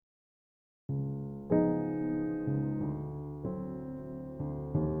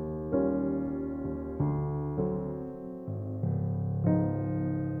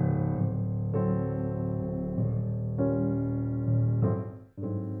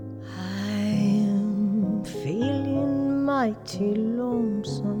mighty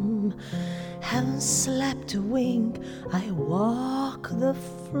lonesome. Haven't slept a wink. I walk the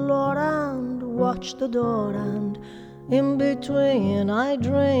floor and watch the door, and in between I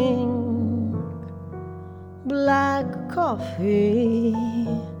drink black coffee.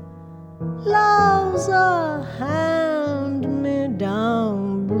 Love's a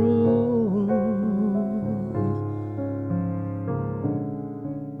hand-me-down broom.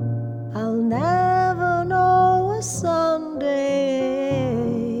 I'll never know a Sunday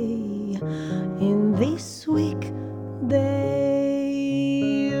in this weekday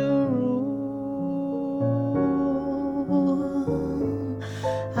room.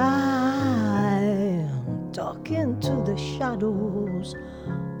 I'm talking to the shadows,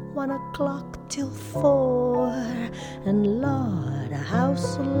 1 o'clock till 4, and Lord, how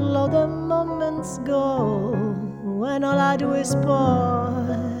slow the moments go when all I do is pour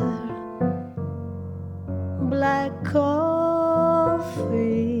black coffee.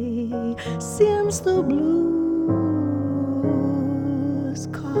 Seems the blues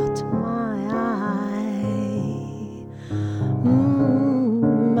caught my eye.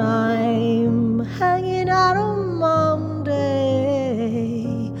 I'm hanging out on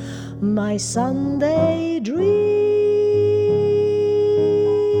Monday. My Sunday dream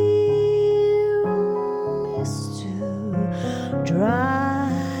is to dry.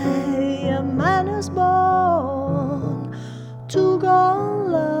 A man is born to go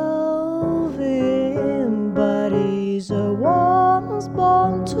love him, but he's a woman's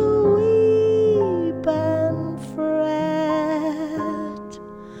born to weep and fret,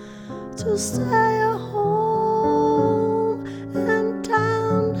 to stay at home and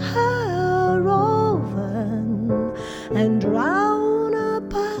tend her oven and drown her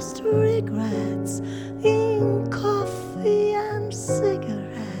past regrets in coffee and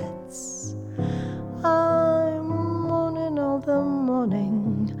cigarettes. I'm mourning all the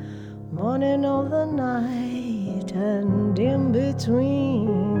morning, morning all the night, and in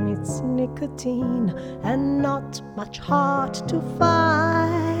between it's nicotine and not much heart to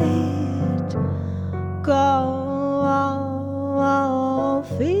fight. Go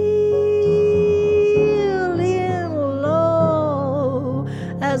feeling low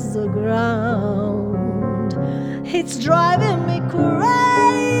as the ground. It's driving me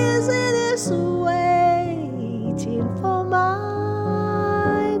crazy, this waiting for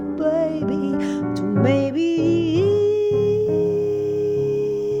my baby to maybe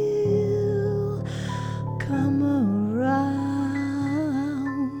he'll come around.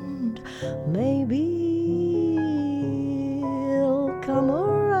 Maybe